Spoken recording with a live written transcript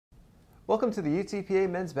Welcome to the UTPA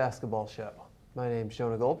Men's Basketball Show. My name's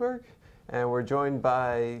Jonah Goldberg, and we're joined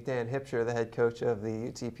by Dan Hipsher, the head coach of the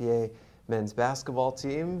UTPA Men's Basketball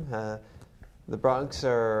team. The Bronx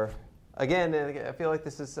are, again, I feel like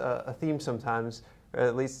this is a theme sometimes, or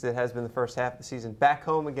at least it has been the first half of the season, back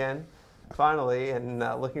home again, finally, and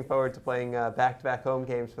looking forward to playing back-to-back home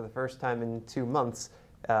games for the first time in 2 months,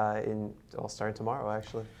 starting tomorrow,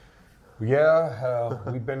 actually. Yeah,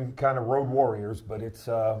 we've been kind of road warriors, but it's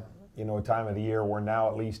a time of the year where now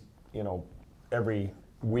at least every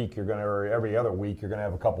week or every other week you're going to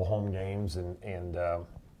have a couple home games, and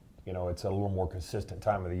it's a little more consistent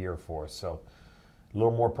time of the year for us. So a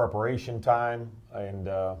little more preparation time, and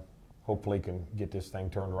hopefully can get this thing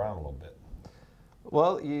turned around a little bit.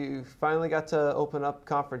 Well, you finally got to open up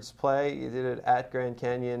conference play. You did it at Grand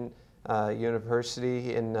Canyon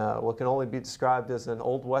University in what can only be described as an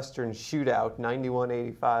old Western shootout,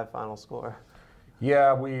 91-85 final score.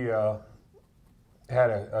 Yeah, we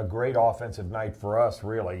had a great offensive night for us,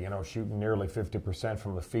 really, shooting nearly 50%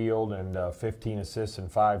 from the field and 15 assists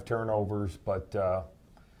and 5 turnovers, but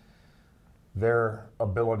their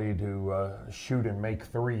ability to shoot and make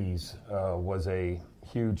threes was a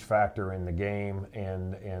huge factor in the game,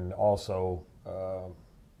 and also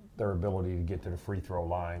their ability to get to the free throw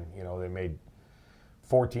line. They made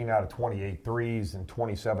 14 out of 28 threes and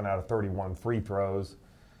 27 out of 31 free throws.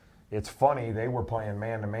 It's funny, they were playing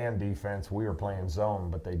man-to-man defense, we were playing zone,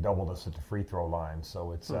 but they doubled us at the free throw line.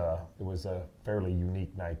 So it was a fairly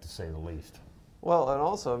unique night, to say the least. Well, and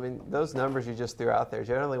also, those numbers you just threw out there,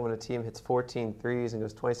 generally when a team hits 14 threes and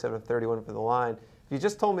goes 27 of 31 for the line, if you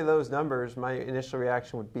just told me those numbers, my initial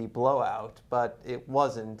reaction would be blowout, but it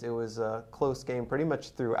wasn't. It was a close game pretty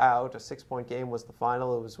much throughout. A 6-point game was the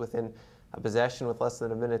final. It was within a possession with less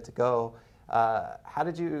than a minute to go. How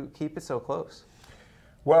did you keep it so close?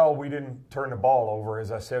 Well, we didn't turn the ball over.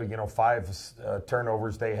 As I said, 5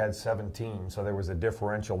 turnovers, they had 17, so there was a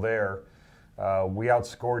differential there. We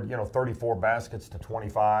outscored, 34 baskets to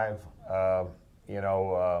 25.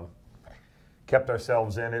 Kept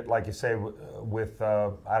ourselves in it. Like you say, with,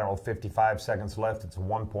 55 seconds left, it's a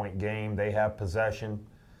 1-point game. They have possession.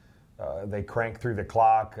 They crank through the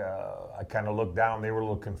clock. I kind of looked down. They were a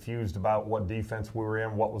little confused about what defense we were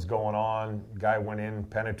in, what was going on. Guy went in,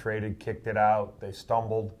 penetrated, kicked it out. They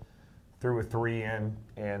stumbled, threw a 3 in,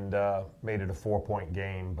 and made it a 4-point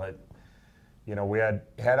game. But, we had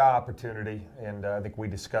an opportunity, and I think we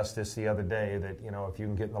discussed this the other day, that, if you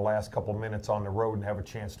can get in the last couple minutes on the road and have a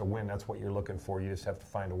chance to win, that's what you're looking for. You just have to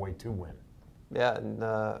find a way to win. Yeah, and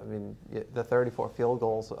the 34 field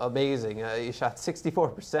goals, amazing. You shot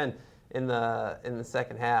 64% in the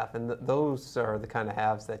second half, and those are the kind of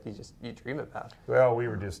halves that you dream about. Well, we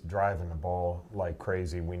were just driving the ball like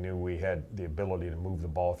crazy. We knew we had the ability to move the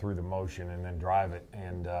ball through the motion and then drive it,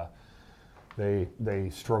 and they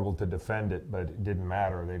struggled to defend it, but it didn't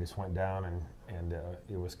matter. They just went down, and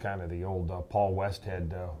it was kind of the old Paul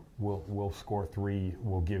Westhead, we'll score 3,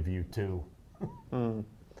 we'll give you 2.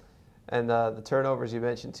 And the turnovers you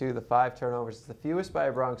mentioned too, the 5 turnovers, is the fewest by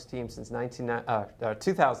a Bronx team since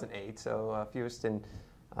 2008. So fewest in,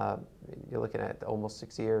 you're looking at almost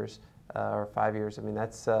 6 years or 5 years.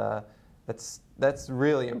 That's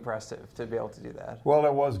really impressive to be able to do that. Well,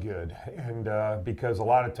 that was good, and because a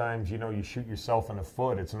lot of times, you shoot yourself in the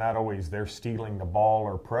foot. It's not always they're stealing the ball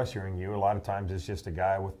or pressuring you. A lot of times it's just a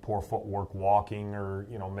guy with poor footwork walking or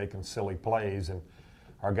making silly plays, and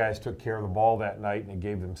our guys took care of the ball that night, and it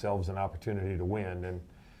gave themselves an opportunity to win. And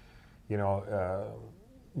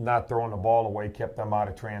not throwing the ball away kept them out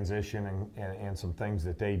of transition and some things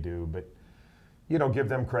that they do, but. Give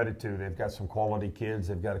them credit too. They've got some quality kids.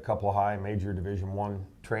 They've got a couple of high major Division I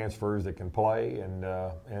transfers that can play,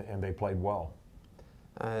 and they played well.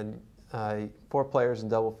 And 4 players in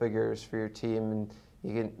double figures for your team, and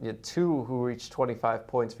you get 2 who reached 25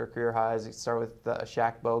 points for career highs. You start with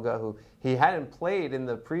Shaq Boga, who he hadn't played in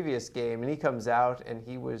the previous game, and he comes out and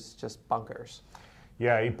he was just bunkers.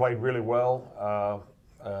 Yeah, he played really well.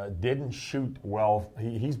 Didn't shoot well.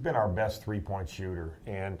 He's been our best 3-point shooter,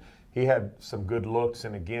 and he had some good looks,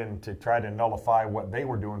 and again, to try to nullify what they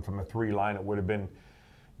were doing from the 3 line, it would have been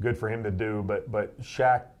good for him to do. But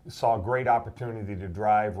Shaq saw a great opportunity to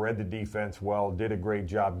drive, read the defense well, did a great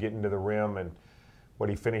job getting to the rim, and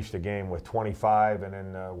he finished the game with 25 and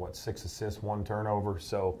then 6 assists, 1 turnover.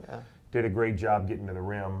 So did a great job getting to the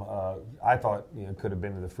rim. I thought could have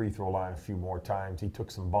been to the free throw line a few more times. He took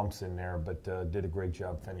some bumps in there, but did a great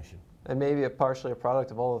job finishing. And maybe partially a product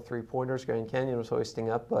of all the 3-pointers Grand Canyon was hoisting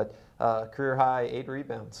up, but career high 8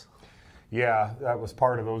 rebounds. Yeah, that was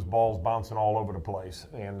part of those balls bouncing all over the place,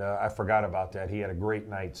 and I forgot about that. He had a great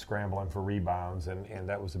night scrambling for rebounds, and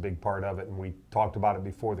that was a big part of it. And we talked about it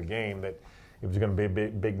before the game that it was going to be a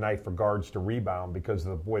big night for guards to rebound because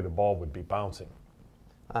of the way the ball would be bouncing.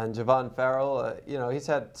 And Javon Farrell, he's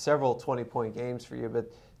had several 20-point games for you,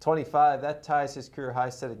 but 25, that ties his career high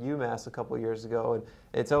set at UMass a couple of years ago. And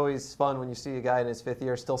it's always fun when you see a guy in his 5th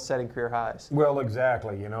year still setting career highs. Well,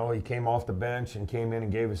 exactly. He came off the bench and came in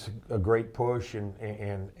and gave us a great push and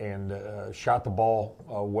shot the ball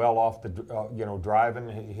well off the, driving.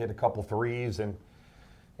 He hit a couple threes and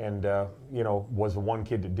was the one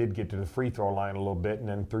kid that did get to the free throw line a little bit and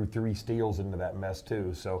then threw 3 steals into that mess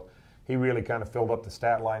too. So he really kind of filled up the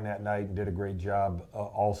stat line that night and did a great job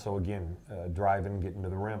also, again, driving, getting to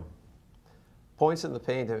the rim. Points in the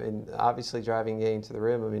paint, I mean, obviously driving game to the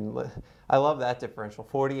rim. I mean, I love that differential,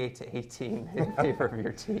 48-18 in favor of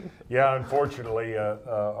your team. Yeah, unfortunately,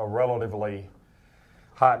 a relatively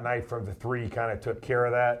hot night from the 3 kind of took care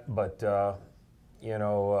of that. But,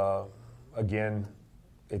 again,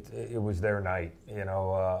 it was their night,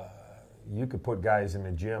 you could put guys in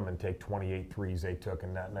the gym and take 28 threes they took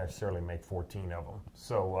and not necessarily make 14 of them.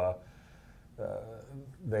 So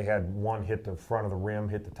they had one hit the front of the rim,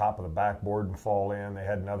 hit the top of the backboard and fall in. They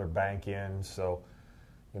had another bank in. So,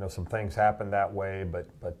 some things happened that way, but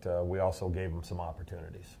we also gave them some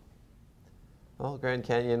opportunities. Well, Grand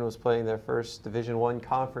Canyon was playing their first Division I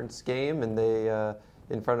conference game, and they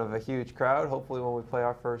in front of a huge crowd. Hopefully when we play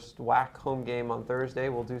our first WAC home game on Thursday,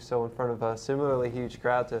 we'll do so in front of a similarly huge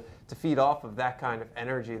crowd to feed off of that kind of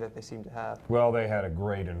energy that they seem to have. Well, they had a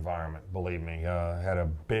great environment, believe me. Had a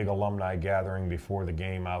big alumni gathering before the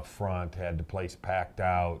game out front, had the place packed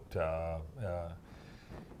out.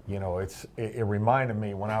 It reminded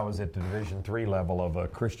me when I was at the Division III level of a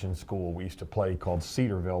Christian school we used to play called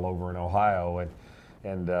Cedarville over in Ohio,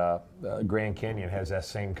 and Grand Canyon has that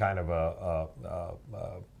same kind of a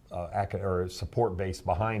support base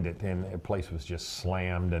behind it, and the place was just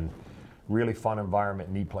slammed and really fun environment,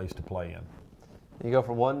 neat place to play in. You go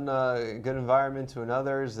from one good environment to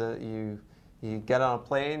another. Is that you get on a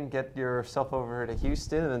plane, get yourself over to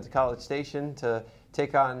Houston and then to College Station to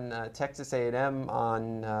take on Texas A&M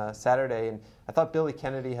on Saturday. And I thought Billy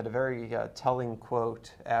Kennedy had a very telling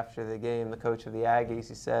quote after the game, the coach of the Aggies.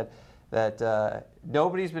 He said that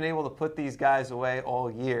nobody's been able to put these guys away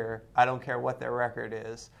all year. I don't care what their record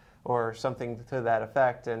is, or something to that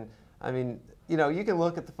effect. And I mean, you can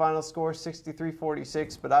look at the final score,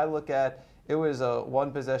 63-46, but I look at it was a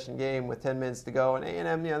one-possession game with 10 minutes to go, and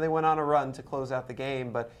A&M, they went on a run to close out the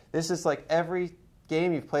game. But this is like every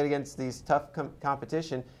game you've played against these tough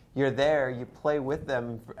competition, you're there, you play with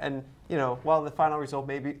them, and while the final result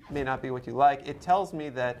may not be what you like, it tells me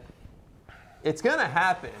that it's going to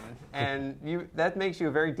happen, and that makes you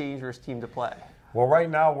a very dangerous team to play. Well, right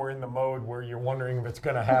now we're in the mode where you're wondering if it's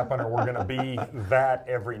going to happen or we're going to be that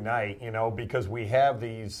every night, because we have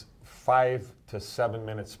these 5 to 7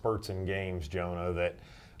 minute spurts in games, Jonah, that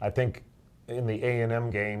I think in the A&M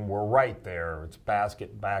game we're right there. It's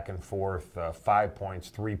basket back and forth, 5 points,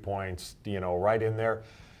 3 points, right in there,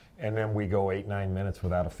 and then we go 8-9 minutes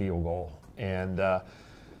without a field goal. And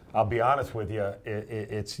I'll be honest with you,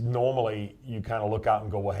 it's normally you kind of look out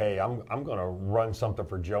and go, well, hey, I'm going to run something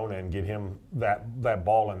for Jonah and get him that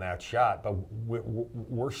ball and that shot. But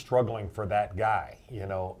we're struggling for that guy,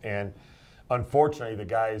 And unfortunately, the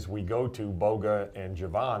guys we go to, Boga and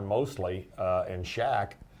Javon mostly, and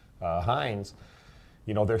Shaq Hines,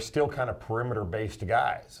 they're still kind of perimeter-based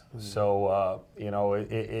guys. Mm-hmm. So,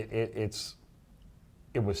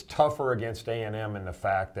 it was tougher against A&M in the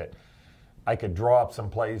fact that I could draw up some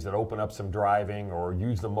plays that open up some driving or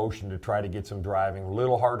use the motion to try to get some driving. A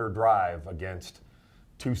little harder drive against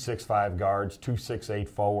 2 6'5" guards, 2 6'8"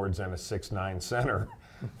 forwards, and a 6'9" center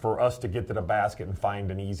for us to get to the basket and find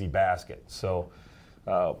an easy basket. So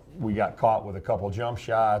we got caught with a couple jump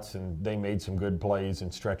shots, and they made some good plays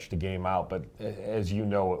and stretched the game out. But as you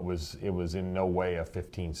know, it was in no way a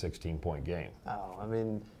 15, 16-point game. Oh, I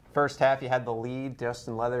mean, first half, you had the lead.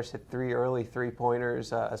 Justin Leathers hit 3 early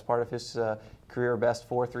three-pointers as part of his career best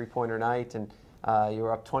 4 3-pointer night, and you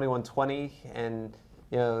were up 21-20, and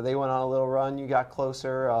they went on a little run. You got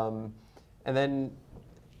closer, and then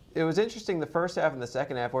it was interesting the first half and the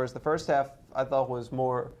second half. Whereas the first half I thought was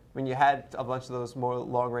more when you had a bunch of those more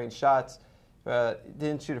long-range shots.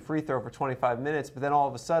 Didn't shoot a free throw for 25 minutes, but then all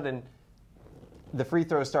of a sudden the free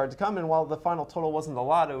throws started to come, and while the final total wasn't a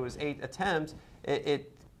lot, it was 8 attempts.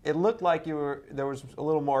 It looked like there was a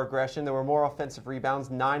little more aggression. There were more offensive rebounds.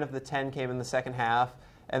 9 of the 10 came in the second half.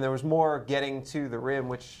 and there was more getting to the rim,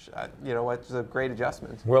 which was a great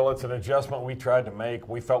adjustment. Well, it's an adjustment we tried to make.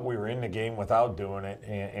 We felt we were in the game without doing it,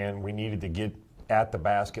 and we needed to get at the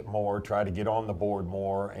basket more, try to get on the board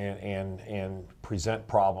more, and present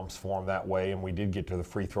problems for them that way. And we did get to the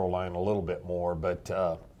free throw line a little bit more,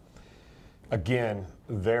 but again,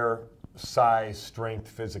 their size,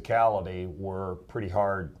 strength, physicality were pretty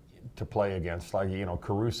hard to play against. Like,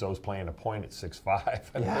 Caruso's playing a point at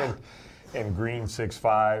 6'5", and Green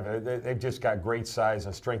 6'5". They've just got great size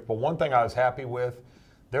and strength. But one thing I was happy with,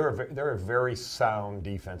 they're a very sound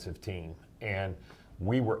defensive team, and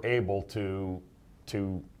we were able to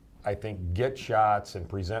I think get shots and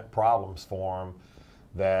present problems for them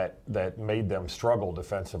that made them struggle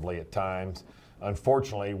defensively at times.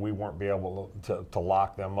 Unfortunately, we weren't able to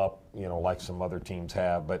lock them up, like some other teams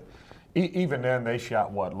have. But even then, they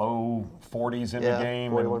shot low 40s in the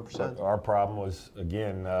game. 41%. Our problem was,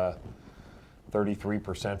 again,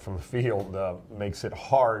 33% from the field makes it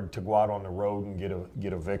hard to go out on the road and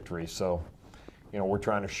get a victory. So, we're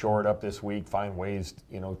trying to shore it up this week, find ways,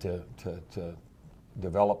 to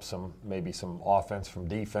develop maybe some offense from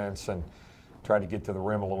defense, and try to get to the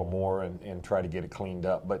rim a little more and try to get it cleaned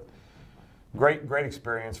up. But great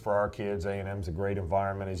experience for our kids. A&M's a great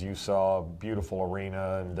environment, as you saw, beautiful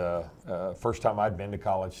arena, and first time I'd been to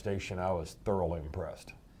College Station, I was thoroughly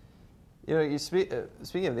impressed.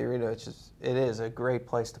 Speaking of the arena, it is a great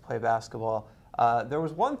place to play basketball. There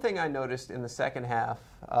was one thing I noticed in the second half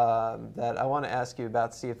that I want to ask you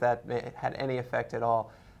about, see if that had any effect at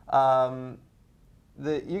all.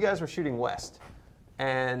 You guys were shooting west,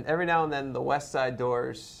 and every now and then the west side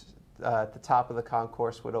doors at the top of the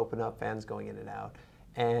concourse would open up, fans going in and out.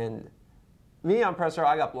 And me on press row,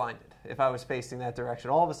 I got blinded if I was facing that direction.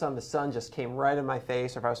 All of a sudden the sun just came right in my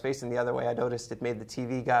face, or if I was facing the other way, I noticed it made the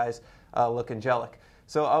TV guys look angelic.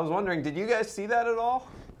 So I was wondering, did you guys see that at all?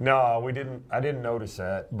 No, we didn't. I didn't notice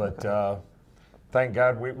that, but thank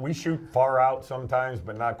God we shoot far out sometimes,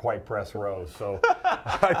 but not quite press rows. So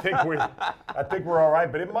I think we're all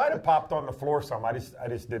right. But it might have popped on the floor some. I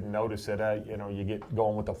just didn't notice it. You get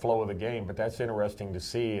going with the flow of the game, but that's interesting to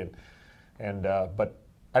see. But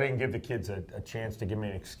I didn't give the kids a chance to give me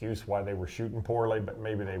an excuse why they were shooting poorly. But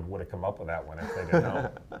maybe they would have come up with that one if they didn't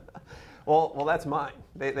know. Well, that's mine.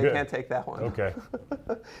 They can't take that one. Okay.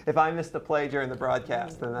 If I missed a play during the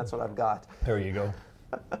broadcast, then that's what I've got. There you go.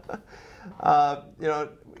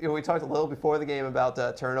 We talked a little before the game about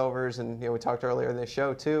turnovers, and we talked earlier in this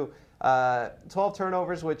show too. 12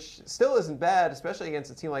 turnovers, which still isn't bad, especially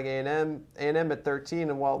against a team like A&M. A&M at 13,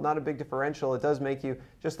 and while not a big differential, it does make you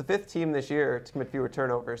just the 5th team this year to commit fewer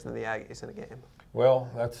turnovers than the Aggies in a game. Well,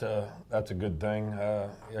 that's a good thing.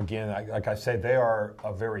 Again, like I said, they are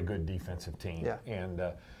a very good defensive team, and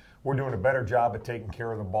we're doing a better job of taking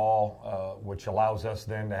care of the ball, which allows us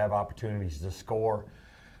then to have opportunities to score.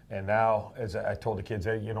 And now, as I told the kids,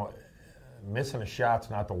 missing a shot's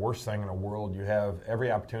not the worst thing in the world. You have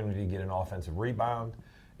every opportunity to get an offensive rebound,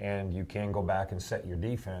 and you can go back and set your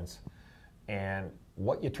defense. And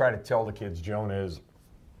what you try to tell the kids, Jonah, is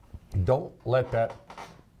don't let that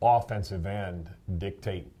offensive end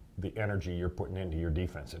dictate the energy you're putting into your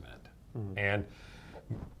defensive end. Mm-hmm.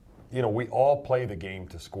 And, we all play the game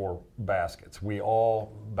to score baskets.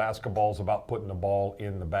 Basketball's about putting the ball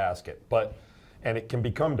in the basket. And it can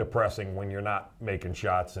become depressing when you're not making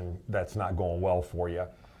shots and that's not going well for you.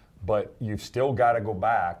 But you've still got to go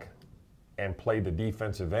back and play the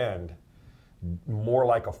defensive end more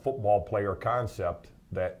like a football player concept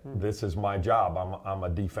that this is my job. I'm a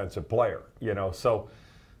defensive player, So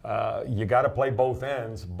you got to play both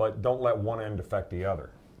ends, but don't let one end affect the other.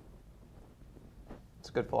 It's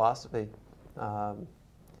a good philosophy.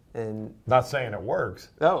 And not saying it works.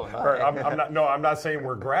 No, I'm not saying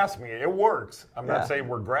we're grasping it. It works. I'm not saying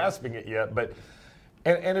we're grasping it yet, but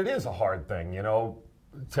and it is a hard thing,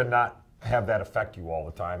 to not have that affect you all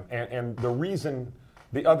the time. And the reason,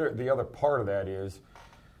 the other part of that is,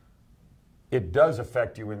 it does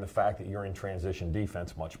affect you in the fact that you're in transition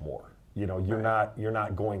defense much more. You're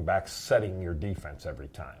not going back setting your defense every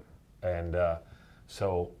time, and.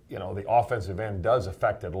 So, the offensive end does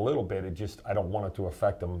affect it a little bit. I don't want it to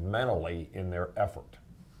affect them mentally in their effort.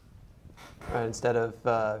 Right, instead of,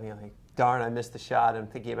 darn, I missed the shot, and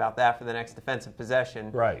thinking about that for the next defensive possession.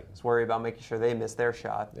 Right. Just worry about making sure they miss their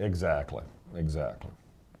shot. Exactly.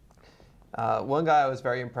 One guy I was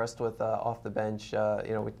very impressed with off the bench, I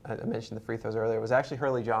mentioned the free throws earlier, was actually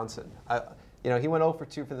Hurley Johnson. He went 0 for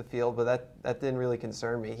 2 for the field, but that didn't really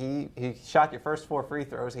concern me. He shot your first 4 free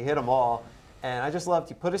throws. He hit them all. And I just loved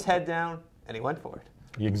he put his head down and he went for it.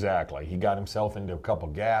 Exactly. He got himself into a couple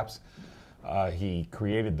gaps. He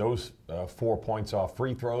created those 4 points off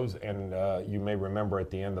free throws, and you may remember at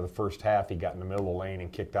the end of the first half, he got in the middle of the lane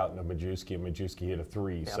and kicked out into Majewski, and Majewski hit a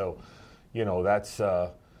three. Yep. So, that's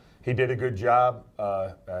he did a good job.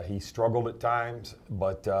 He struggled at times,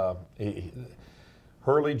 but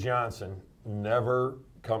Hurley Johnson never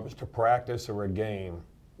comes to practice or a game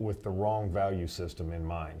with the wrong value system in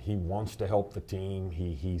mind. He wants to help the team.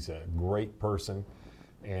 He's a great person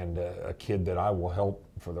and a kid that I will help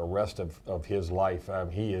for the rest of his life.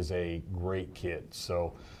 He is a great kid.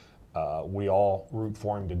 So we all root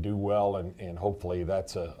for him to do well, and hopefully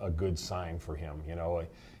that's a good sign for him.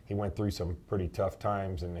 He went through some pretty tough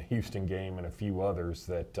times in the Houston game and a few others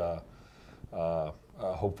that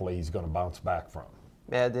hopefully he's going to bounce back from.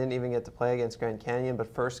 Yeah, didn't even get to play against Grand Canyon,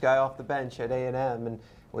 but first guy off the bench at A&M, and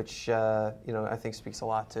which I think speaks a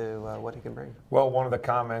lot to what he can bring. Well, one of the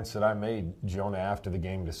comments that I made, Jonah, after the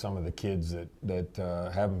game to some of the kids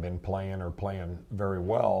that haven't been playing or playing very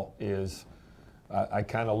well is I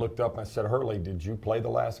kind of looked up and I said, Hurley, did you play the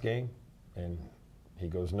last game? And he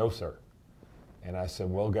goes, no, sir. And I said,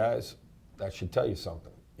 well, guys, that should tell you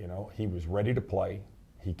something. He was ready to play.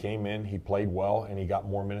 He came in, he played well, and he got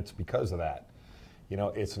more minutes because of that.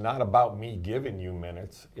 It's not about me giving you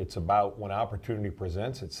minutes. It's about when opportunity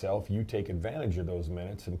presents itself, you take advantage of those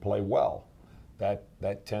minutes and play well.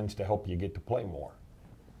 That tends to help you get to play more.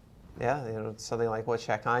 Yeah, it's something like what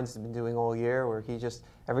Shaq Hines has been doing all year, where he just,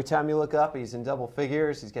 every time you look up, he's in double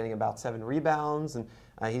figures. He's getting about 7 rebounds, and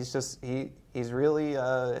he's really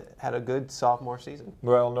had a good sophomore season.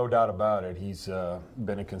 Well, no doubt about it. He's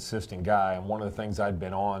been a consistent guy, and one of the things I'd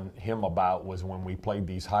been on him about was when we played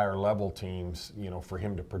these higher level teams, for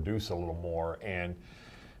him to produce a little more. And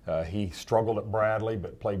he struggled at Bradley,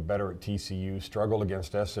 but played better at TCU. Struggled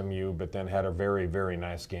against SMU, but then had a very, very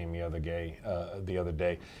nice game the other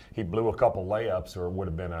day. He blew a couple layups, or it would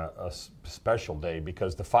have been a special day,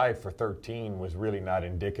 because the 5 for 13 was really not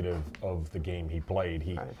indicative of the game he played.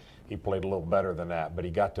 He played a little better than that, but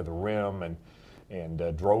he got to the rim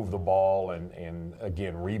and drove the ball and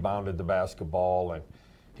again rebounded the basketball. And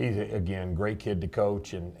he's again great kid to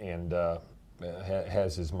coach and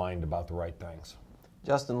has his mind about the right things.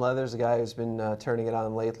 Justin Leathers, a guy who's been turning it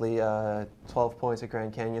on lately, 12 points at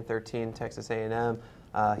Grand Canyon, 13 Texas A&M.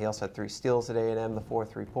 He also had 3 steals at A&M, the 4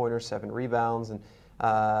 3-pointers, 7 rebounds. And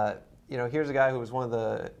here's a guy who was one of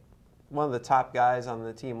the top guys on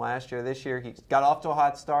the team last year. This year he got off to a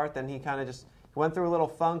hot start, then he kind of just went through a little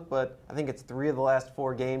funk, but I think it's 3 of the last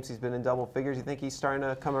 4 games he's been in double figures. You think he's starting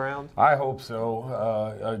to come around? I hope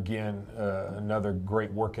so. Again, another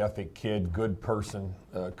great work ethic kid, good person,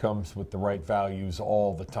 comes with the right values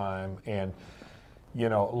all the time. And,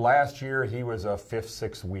 last year he was a 5th,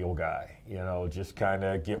 6th wheel guy, just kind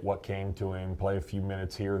of get what came to him, play a few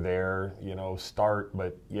minutes here, there, start,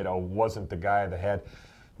 but, wasn't the guy that had.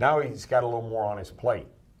 Now he's got a little more on his plate,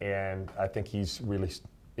 and I think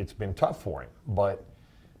it's been tough for him, but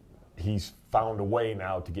he's found a way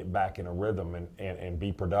now to get back in a rhythm and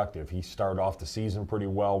be productive. He started off the season pretty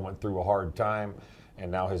well, went through a hard time, and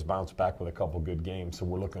now has bounced back with a couple good games. So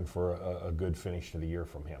we're looking for a good finish to the year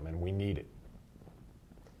from him, and we need it.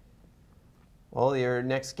 Well, your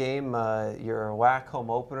next game, your WAC home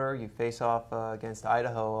opener, you face off against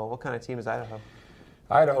Idaho. What kind of team is Idaho?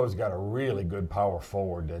 Idaho's got a really good power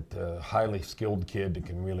forward, that highly skilled kid that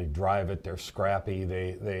can really drive it. They're scrappy.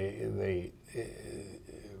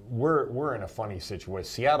 We're in a funny situation.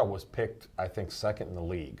 Seattle was picked, I think, 2nd in the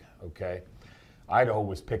league. Okay, Idaho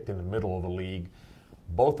was picked in the middle of the league.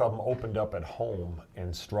 Both of them opened up at home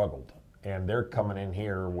and struggled, and they're coming in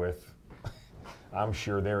here with, I'm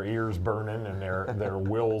sure, their ears burning and their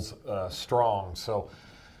wills strong. So.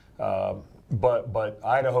 But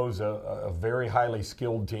Idaho's a very highly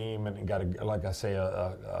skilled team and got, like I say,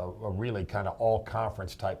 a really kind of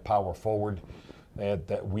all-conference type power forward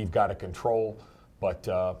that we've got to control. But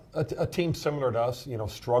a team similar to us,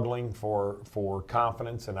 struggling for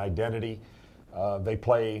confidence and identity. They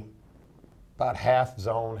play about half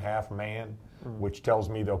zone, half man, which tells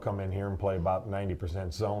me they'll come in here and play about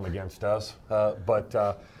 90% zone against us.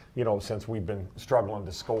 Since we've been struggling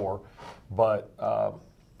to score. But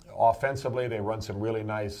offensively, they run some really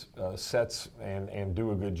nice sets and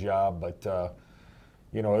do a good job. But,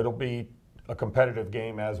 it'll be a competitive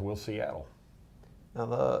game, as will Seattle. Now,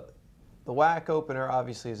 the WAC opener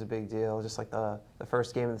obviously is a big deal, just like the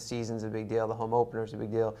first game of the season is a big deal, the home opener is a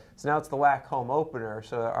big deal. So now it's the WAC home opener.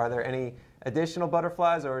 So are there any additional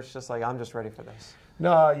butterflies, or it's just like, I'm just ready for this?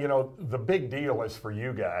 No, the big deal is for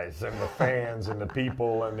you guys and the fans and the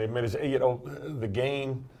people and the administration. The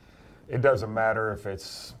game, it doesn't matter if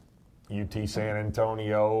it's UT San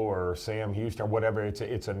Antonio or Sam Houston or whatever.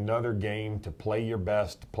 It's another game to play your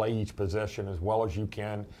best, play each possession as well as you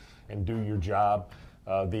can, and do your job.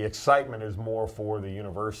 The excitement is more for the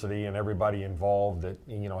university and everybody involved that,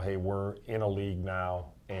 hey, we're in a league now,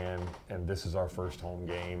 and this is our first home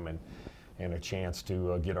game, and a chance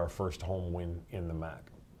to get our first home win in the MAC.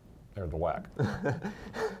 Or the WAC.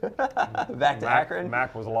 Back to Akron?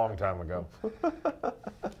 MAC was a long time ago.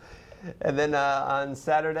 And then on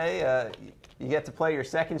Saturday, you get to play your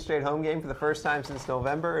second straight home game for the first time since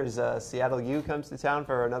November as Seattle U comes to town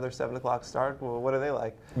for another 7 o'clock start. Well, what are they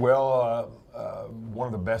like? Well, one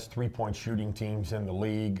of the best three-point shooting teams in the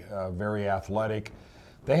league, very athletic.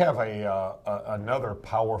 They have another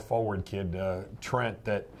power forward kid, Trent,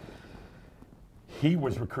 that he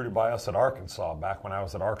was recruited by us at Arkansas back when I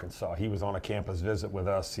was at Arkansas. He was on a campus visit with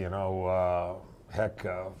us,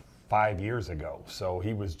 5 years ago. So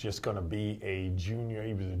he was just going to be a junior.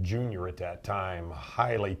 He was a junior at that time,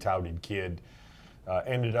 highly touted kid.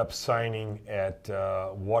 Ended up signing at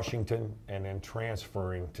Washington and then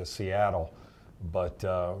transferring to Seattle. But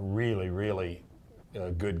really, really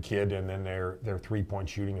good kid. And then their three-point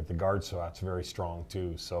shooting at the guard spot's very strong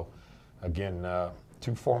too. So again,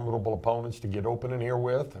 two formidable opponents to get open in here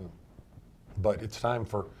with, but it's time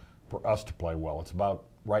for us to play well. It's about,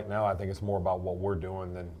 right now, I think it's more about what we're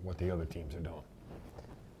doing than what the other teams are doing.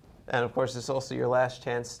 And of course, it's also your last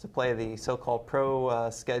chance to play the so-called pro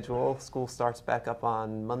schedule. School starts back up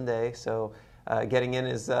on Monday, so getting in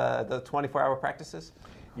is the 24-hour practices?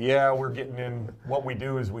 Yeah, we're getting in. What we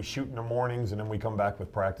do is we shoot in the mornings, and then we come back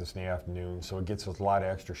with practice in the afternoon, so it gets us a lot of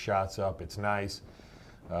extra shots up. It's nice.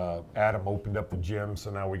 Adam opened up the gym, so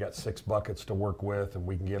now we got 6 buckets to work with, and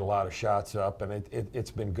we can get a lot of shots up, and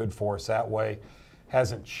it's been good for us that way.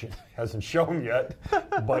 Hasn't shown yet,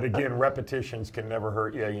 but again, repetitions can never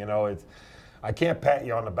hurt you. I can't pat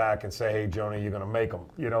you on the back and say, "Hey, Jonah, you're going to make them."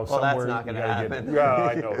 Well, somewhere that's not going to happen. Yeah,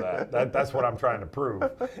 I know that. That's what I'm trying to prove.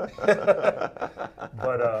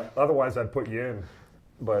 But otherwise, I'd put you in.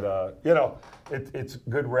 But it's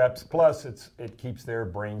good reps. Plus, it keeps their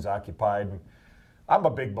brains occupied. And I'm a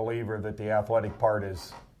big believer that the athletic part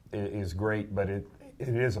is great, but it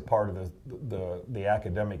is a part of the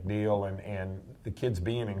academic deal, and the kids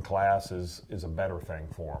being in class is a better thing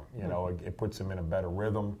for them. It puts them in a better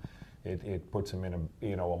rhythm. It puts them in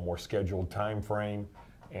a more scheduled time frame,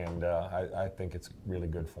 and I think it's really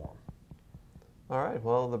good for them. All right.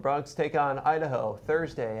 Well, the Broncs take on Idaho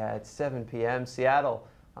Thursday at 7 p.m. Seattle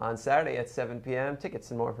on Saturday at 7 p.m. Tickets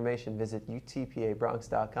and more information, visit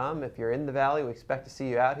utpabronx.com. If you're in the Valley, we expect to see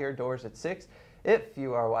you out here. Doors at 6. If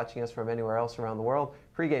you are watching us from anywhere else around the world,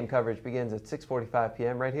 pregame coverage begins at 6:45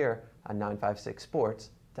 p.m. right here on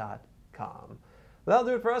 956sports.com. That'll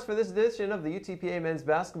do it for us for this edition of the UTPA Men's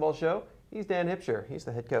Basketball Show. He's Dan Hipsher. He's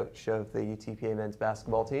the head coach of the UTPA Men's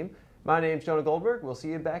Basketball team. My name's Jonah Goldberg. We'll see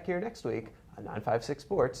you back here next week on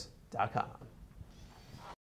 956sports.com.